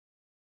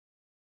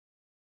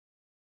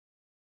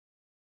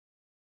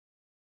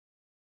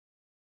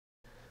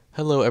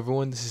Hello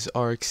everyone, this is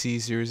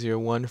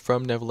RXC001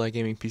 from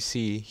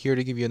NeverLagGamingPC, here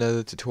to give you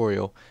another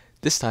tutorial.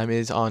 This time it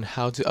is on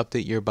how to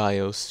update your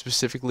BIOS,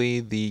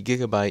 specifically the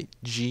Gigabyte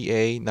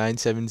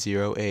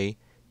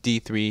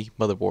GA-970A-D3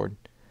 motherboard.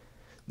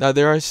 Now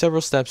there are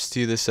several steps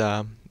to this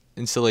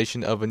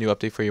installation of a new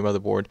update for your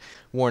motherboard.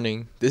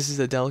 Warning, this is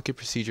a delicate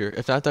procedure.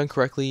 If not done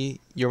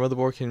correctly, your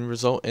motherboard can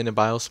result in a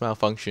BIOS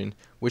malfunction,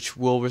 which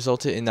will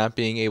result in not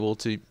being able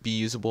to be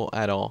usable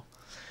at all.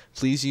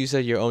 Please use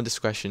at your own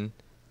discretion.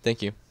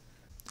 Thank you.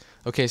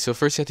 Okay, so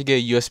first you have to get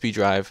a USB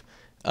drive.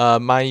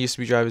 My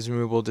USB drive is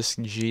removable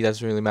disk G.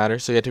 Doesn't really matter.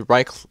 So you have to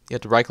right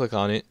click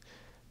on it.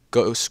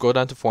 Go scroll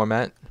down to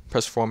Format.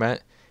 Press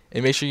Format,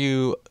 and make sure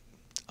you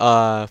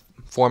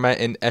format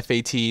in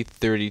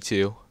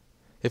FAT32.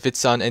 If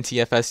it's on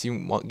NTFS,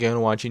 you're gonna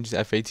want to change to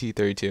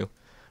FAT32. All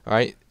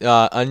right.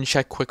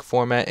 Uncheck Quick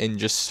Format and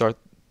just start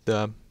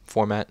the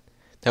format.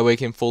 That way, it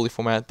can fully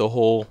format the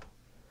whole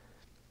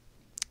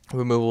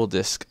removable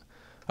disk.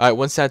 Alright,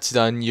 once that's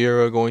done,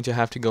 you're going to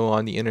have to go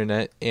on the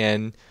internet,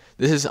 and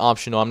this is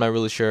optional. I'm not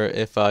really sure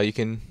if you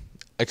can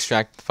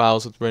extract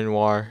files with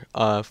Renoir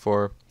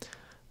for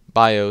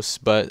BIOS,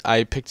 but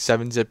I picked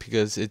 7-zip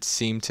because it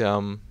seemed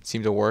to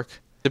work.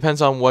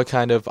 Depends on what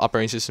kind of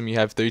operating system you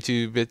have,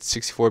 32-bit,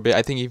 64-bit.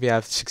 I think if you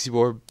have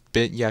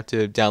 64-bit, you have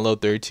to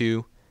download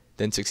 32,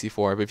 then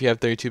 64. But if you have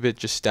 32-bit,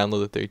 just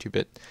download the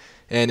 32-bit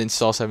and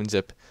install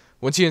 7-zip.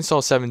 Once you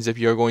install 7-zip,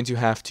 you're going to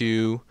have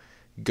to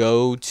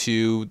go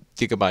to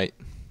Gigabyte.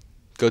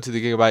 Go to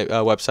the Gigabyte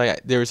website.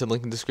 There is a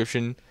link in the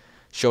description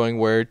showing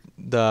where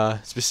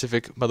the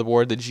specific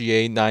motherboard, the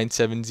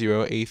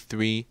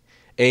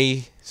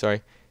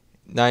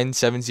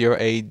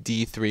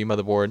GA-970A-D3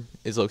 motherboard,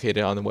 is located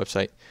on the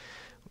website.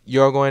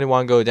 You're going to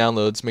want to go to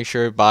downloads. Make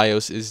sure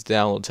BIOS is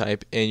download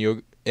type,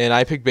 and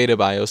I picked Beta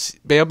BIOS.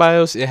 Beta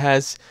BIOS, it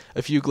has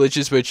a few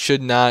glitches, but it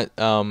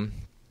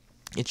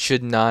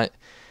should not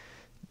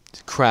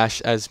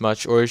crash as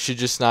much, or it should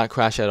just not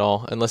crash at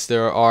all, unless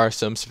there are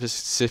some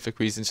specific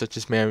reasons such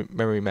as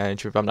memory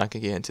management, but I'm not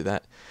going to get into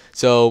that.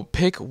 So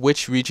pick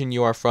which region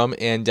you are from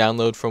and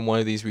download from one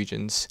of these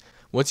regions.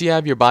 Once you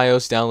have your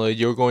BIOS downloaded,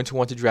 you're going to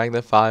want to drag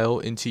that file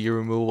into your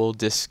removable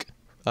disk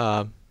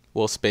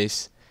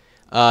space.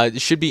 It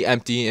should be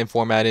empty and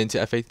formatted into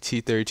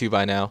FAT32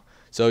 by now.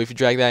 So if you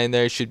drag that in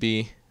there, it should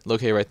be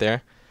located right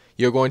there.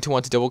 You're going to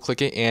want to double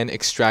click it and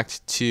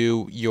extract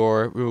to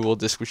your removable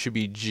disk, which should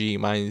be G.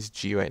 Mine is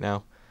G right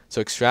now.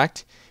 So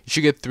extract. You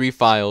should get 3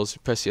 files.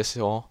 Press yes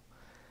to all.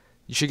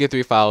 You should get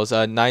 3 files.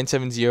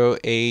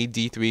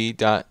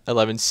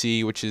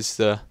 970A-D3.11c, which is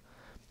the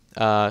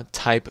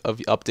type of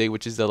update,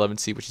 which is the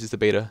 11c, which is the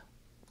beta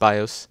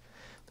BIOS.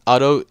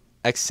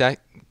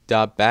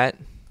 AutoExec.bat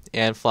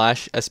and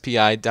flash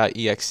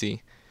spi.exe.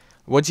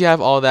 Once you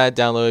have all that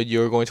downloaded,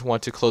 you're going to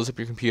want to close up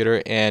your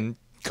computer and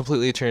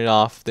completely turn it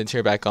off, then turn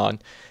it back on.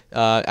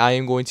 I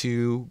am going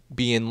to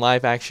be in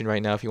live action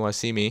right now if you want to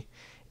see me,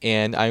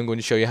 and I'm going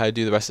to show you how to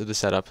do the rest of the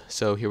setup.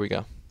 So here we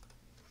go.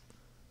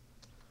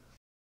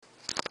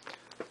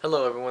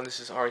 Hello everyone, this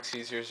is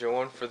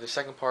RXC001 for the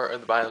second part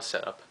of the BIOS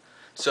setup.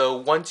 So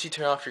once you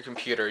turn off your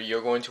computer,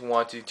 you're going to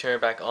want to turn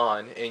it back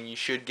on, and you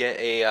should get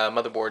a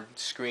motherboard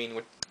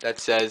screen that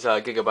says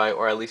Gigabyte,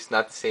 or at least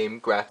not the same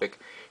graphic.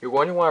 You're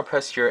going to want to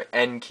press your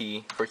N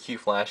key for Q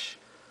flash,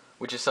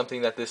 which is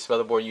something that this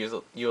motherboard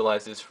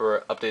utilizes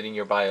for updating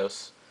your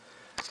BIOS.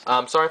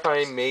 Sorry if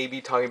I may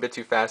be talking a bit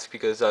too fast,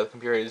 because the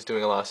computer is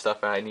doing a lot of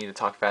stuff and I need to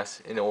talk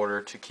fast in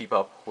order to keep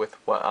up with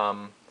what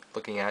I'm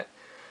looking at.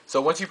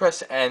 So once you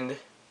press End,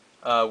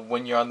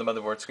 when you're on the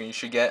motherboard screen, you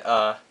should get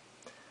a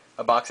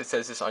box that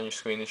says this on your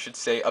screen. It should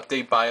say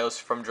Update BIOS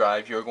from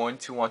Drive. You're going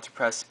to want to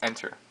press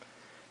Enter.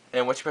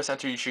 And once you press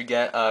Enter, you should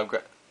get a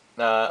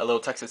little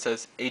text that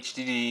says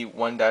HDD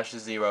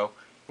 1-0. You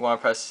want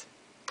to press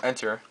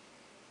Enter.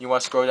 You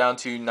want to scroll down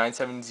to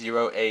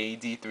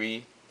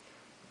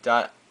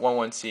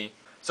 970A-D3.11c.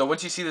 So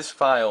once you see this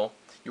file,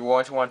 you're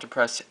going to want to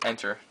press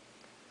Enter.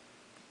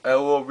 It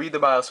will read the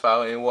BIOS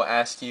file and it will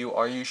ask you,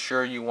 are you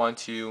sure you want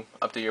to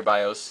update your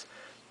BIOS?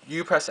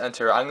 You press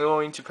Enter. I'm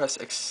going to press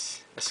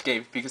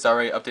Escape because I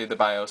already updated the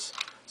BIOS.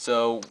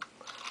 So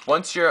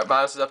once your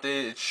BIOS is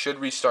updated, it should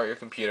restart your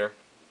computer.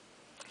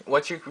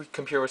 Once your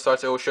computer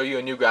restarts, it will show you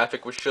a new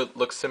graphic which should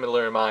look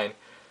similar to mine.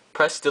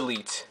 Press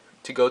Delete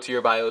to go to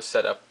your BIOS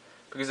setup,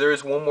 because there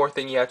is one more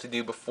thing you have to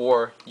do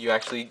before you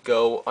actually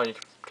go on your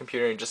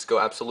computer and just go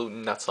absolute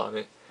nuts on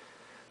it.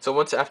 So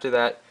once after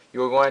that,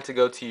 you're going to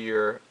go to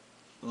your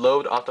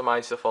Load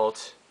Optimized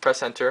Default,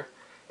 press Enter,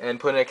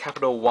 and put in a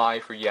capital Y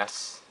for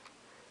yes.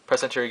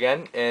 Press Enter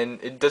again, and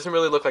it doesn't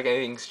really look like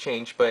anything's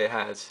changed, but it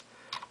has.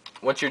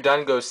 Once you're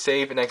done, go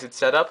Save and Exit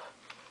Setup.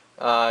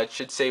 It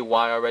should say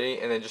Y already,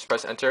 and then just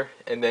press Enter,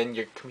 and then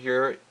your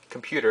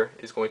computer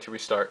is going to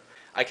restart.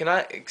 I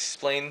cannot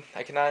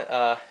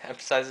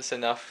emphasize this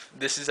enough.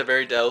 This is a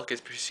very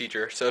delicate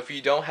procedure, so if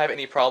you don't have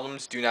any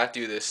problems, do not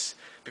do this.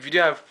 But if you do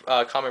have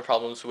common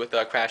problems with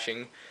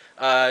crashing,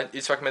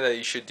 it's recommended that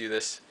you should do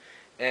this.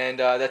 And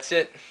that's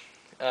it.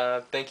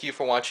 Thank you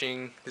for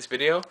watching this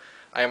video.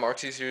 I am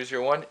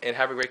RXC001, and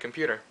have a great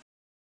computer.